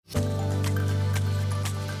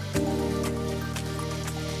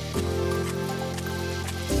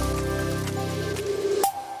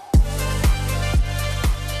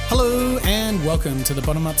welcome to the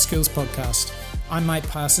Bottom Up Skills Podcast. I'm Mike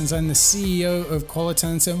Parsons, I'm the CEO of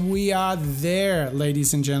Qualitance, and we are there,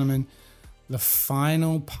 ladies and gentlemen, the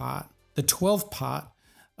final part, the 12th part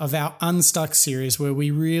of our Unstuck series, where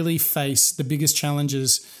we really face the biggest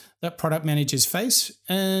challenges that product managers face,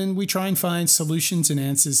 and we try and find solutions and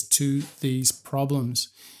answers to these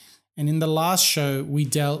problems. And in the last show, we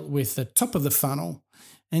dealt with the top of the funnel,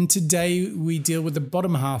 and today we deal with the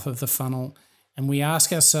bottom half of the funnel, and we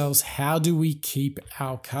ask ourselves, how do we keep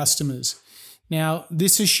our customers? Now,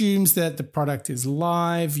 this assumes that the product is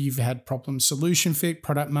live, you've had problem solution fit,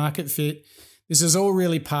 product market fit. This is all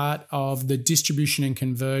really part of the distribution and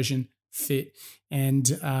conversion fit,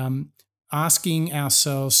 and asking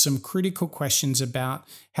ourselves some critical questions about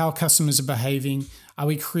how customers are behaving. Are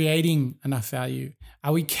we creating enough value?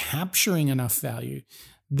 Are we capturing enough value?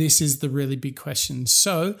 This is the really big question.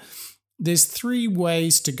 So there's 3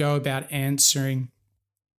 ways to go about answering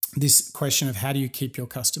this question of how do you keep your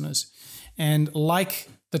customers. And like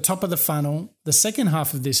the top of the funnel, the second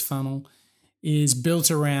half of this funnel is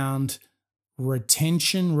built around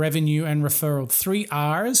retention, revenue, and referral. 3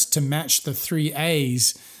 R's to match the 3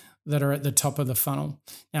 A's that are at the top of the funnel.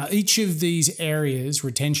 Now, each of these areas,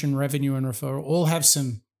 retention, revenue, and referral, all have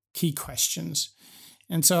some key questions.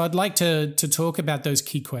 And so I'd like to talk about those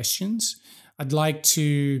key questions. I'd like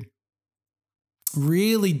to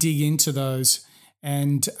really dig into those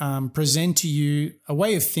and present to you a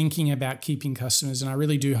way of thinking about keeping customers. And I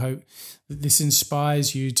really do hope that this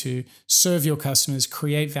inspires you to serve your customers,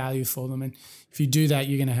 create value for them. And if you do that,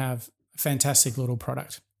 you're going to have a fantastic little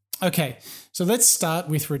product. Okay, so let's start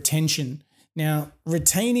with retention. Now,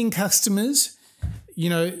 retaining customers,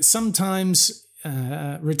 sometimes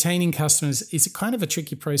retaining customers is kind of a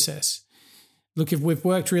tricky process. Look, if we've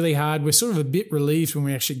worked really hard, we're sort of a bit relieved when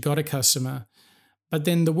we actually got a customer, but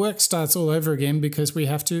then the work starts all over again because we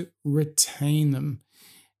have to retain them.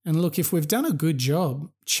 And look, if we've done a good job,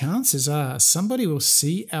 chances are somebody will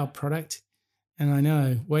see our product and I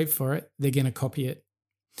know, wait for it, they're going to copy it.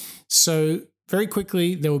 So very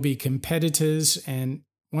quickly, there will be competitors, and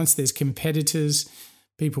once there's competitors,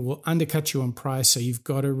 people will undercut you on price, so you've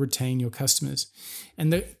got to retain your customers.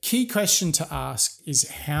 And the key question to ask is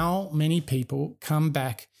how many people come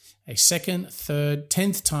back a second, third,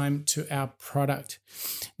 10th time to our product.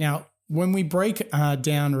 Now, when we break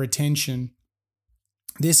down retention,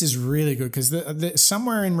 this is really good because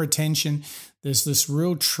somewhere in retention, there's this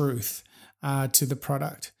real truth to the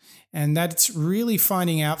product. And that's really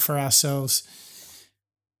finding out for ourselves,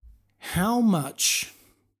 how much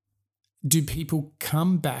do people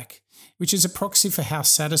come back, which is a proxy for how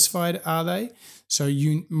satisfied are they. So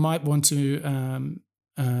you might want to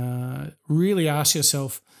really ask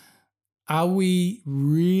yourself, are we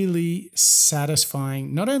really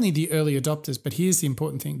satisfying not only the early adopters, but here's the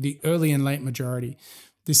important thing, the early and late majority.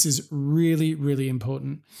 This is really, really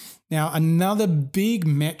important. Now, another big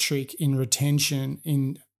metric in retention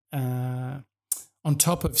on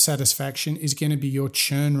top of satisfaction is going to be your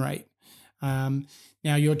churn rate.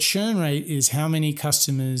 Now, your churn rate is how many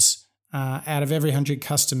customers, out of every 100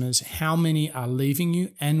 customers, how many are leaving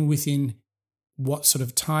you and within what sort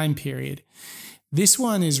of time period. This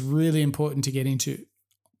one is really important to get into.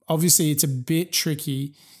 Obviously, it's a bit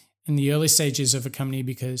tricky in the early stages of a company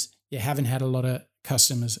because you haven't had a lot of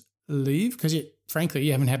customers leave because, frankly,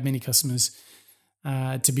 you haven't had many customers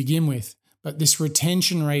to begin with. But this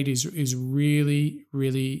retention rate is really,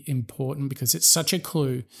 really important because it's such a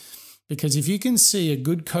clue. Because if you can see a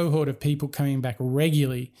good cohort of people coming back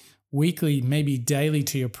regularly, weekly, maybe daily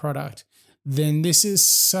to your product, then this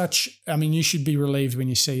is you should be relieved when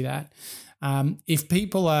you see that. If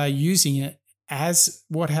people are using it, as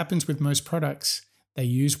what happens with most products, they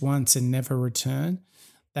use once and never return,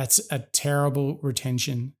 that's a terrible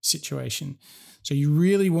retention situation. So you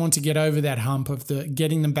really want to get over that hump of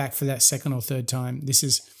getting them back for that second or third time. This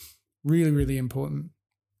is really, really important.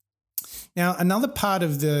 Now, another part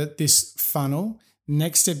of this funnel,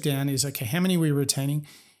 next step down is, okay, how many are we retaining?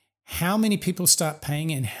 How many people start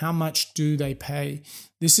paying and how much do they pay?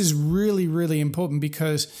 This is really, really important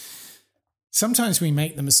because sometimes we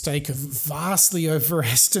make the mistake of vastly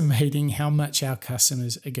overestimating how much our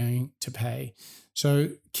customers are going to pay.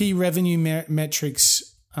 So key revenue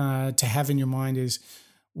metrics to have in your mind is,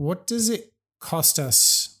 what does it cost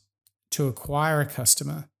us to acquire a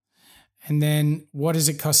customer? And then what does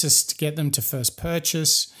it cost us to get them to first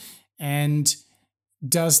purchase? And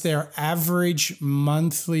does their average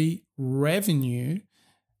monthly revenue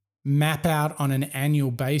map out on an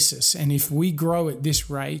annual basis? And if we grow at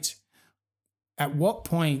this rate, at what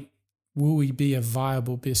point will we be a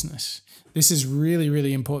viable business? This is really,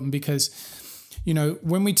 really important because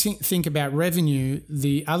when we think about revenue,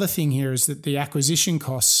 the other thing here is that the acquisition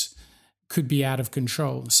costs could be out of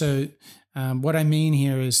control. So what I mean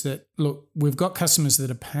here is that, look, we've got customers that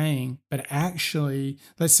are paying, but actually,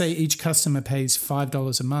 let's say each customer pays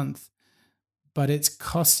 $5 a month, but it's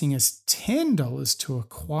costing us $10 to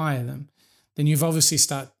acquire them. Then you've obviously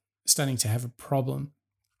starting to have a problem.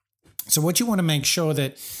 So what you want to make sure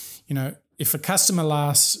that, if a customer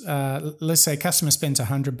let's say a customer spends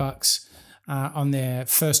 $100 on their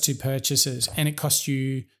first 2 purchases and it costs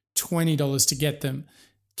you $20 to get them,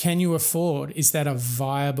 can you afford? Is that a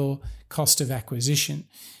viable cost of acquisition?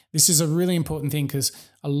 This is a really important thing because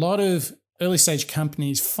a lot of early stage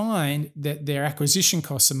companies find that their acquisition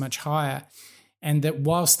costs are much higher, and that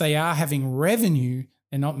whilst they are having revenue,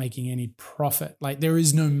 they're not making any profit. Like, there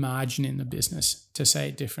is no margin in the business, to say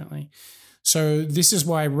it differently. So this is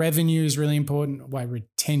why revenue is really important, why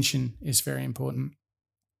retention is very important.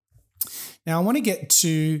 Now, I want to get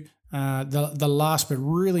to the last but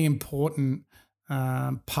really important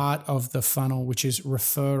part of the funnel, which is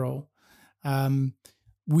referral.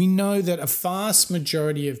 We know that a vast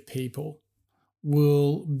majority of people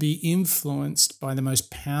will be influenced by the most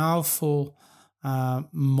powerful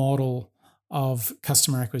model of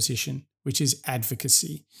customer acquisition, which is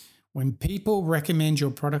advocacy. When people recommend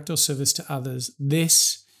your product or service to others,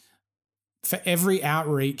 this, for every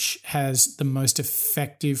outreach, has the most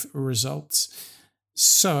effective results.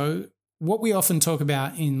 So what we often talk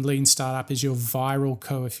about in Lean Startup is your viral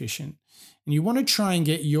coefficient. And you want to try and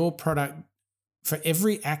get your product, for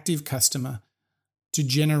every active customer, to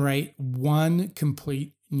generate 1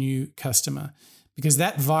 complete new customer. Because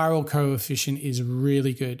that viral coefficient is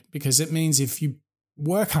really good, because it means if you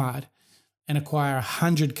work hard and acquire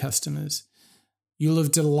 100 customers, you'll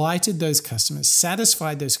have delighted those customers,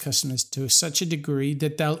 satisfied those customers to such a degree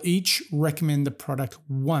that they'll each recommend the product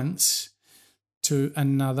once to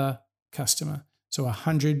another customer. So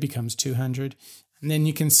 100 becomes 200, and then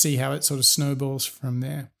you can see how it sort of snowballs from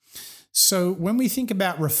there. So when we think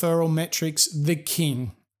about referral metrics, the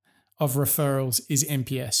king of referrals is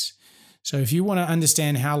NPS. So if you want to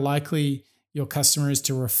understand how likely your customer is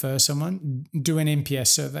to refer someone, do an NPS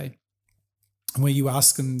survey where you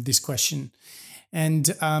ask them this question. And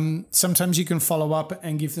sometimes you can follow up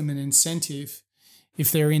and give them an incentive.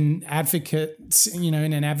 If they're in in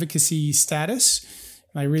an advocacy status,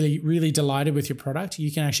 they're really, really delighted with your product,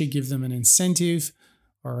 you can actually give them an incentive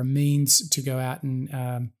or a means to go out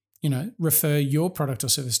and, refer your product or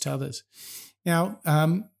service to others. Now,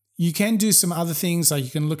 you can do some other things, like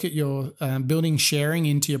you can look at your building sharing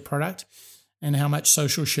into your product and how much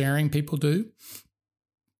social sharing people do.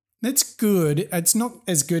 That's good. It's not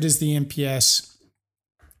as good as the NPS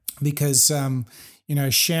because,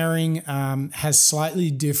 sharing has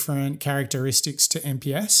slightly different characteristics to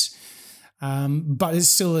NPS, but it's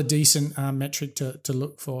still a decent metric to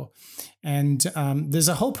look for. And there's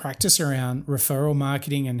a whole practice around referral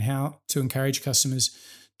marketing and how to encourage customers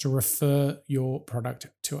to refer your product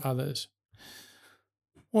to others.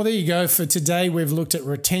 Well, there you go. For today, we've looked at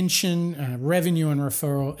retention, revenue, and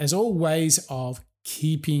referral as all ways of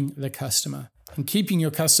keeping the customer. And keeping your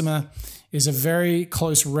customer is a very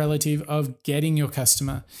close relative of getting your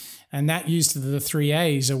customer. And that used the 3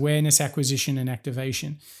 A's, awareness, acquisition, and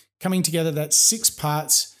activation. Coming together, that's 6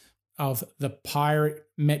 parts of the Pirate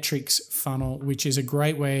Metrics funnel, which is a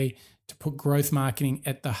great way to put growth marketing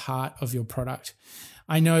at the heart of your product.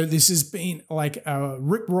 I know this has been like a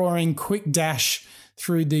rip-roaring quick dash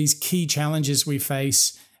through these key challenges we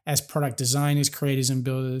face as product designers, creators, and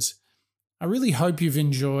builders. I really hope you've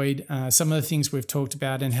enjoyed some of the things we've talked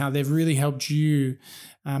about and how they've really helped you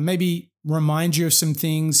maybe remind you of some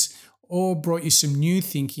things or brought you some new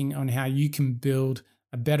thinking on how you can build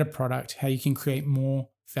a better product, how you can create more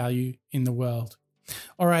value in the world.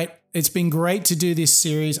 All right, it's been great to do this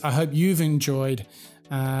series. I hope you've enjoyed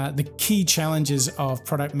the key challenges of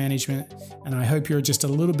product management, and I hope you're just a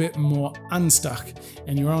little bit more unstuck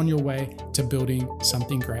and you're on your way to building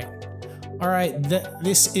something great. All right,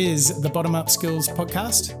 this is the Bottom Up Skills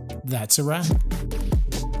Podcast. That's a wrap.